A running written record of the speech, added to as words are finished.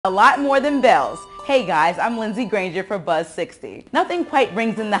A lot more than bells. Hey guys, I'm Lindsay Granger for Buzz 60. Nothing quite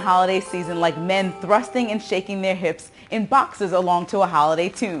rings in the holiday season like men thrusting and shaking their hips in boxers along to a holiday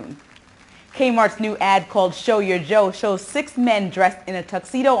tune. Kmart's new ad called Show Your Joe shows 6 men dressed in a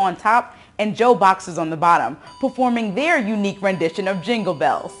tuxedo on top and Joe boxers on the bottom, performing their unique rendition of Jingle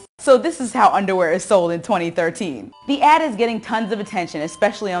Bells. So this is how underwear is sold in 2013. The ad is getting tons of attention,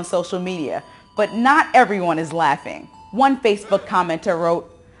 especially on social media, but not everyone is laughing. One Facebook commenter wrote,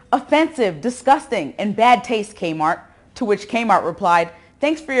 "Offensive, disgusting, and bad taste, Kmart," to which Kmart replied,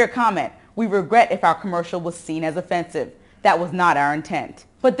 "Thanks for your comment. We regret if our commercial was seen as offensive. That was not our intent."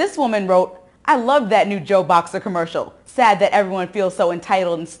 But this woman wrote, "I love that new Joe Boxer commercial. Sad that everyone feels so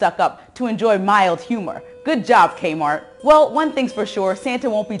entitled and stuck up to enjoy mild humor. Good job, Kmart." Well, one thing's for sure, Santa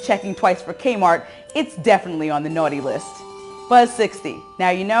won't be checking twice for Kmart. It's definitely on the naughty list. Buzz 60.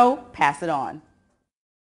 Now you know, pass it on.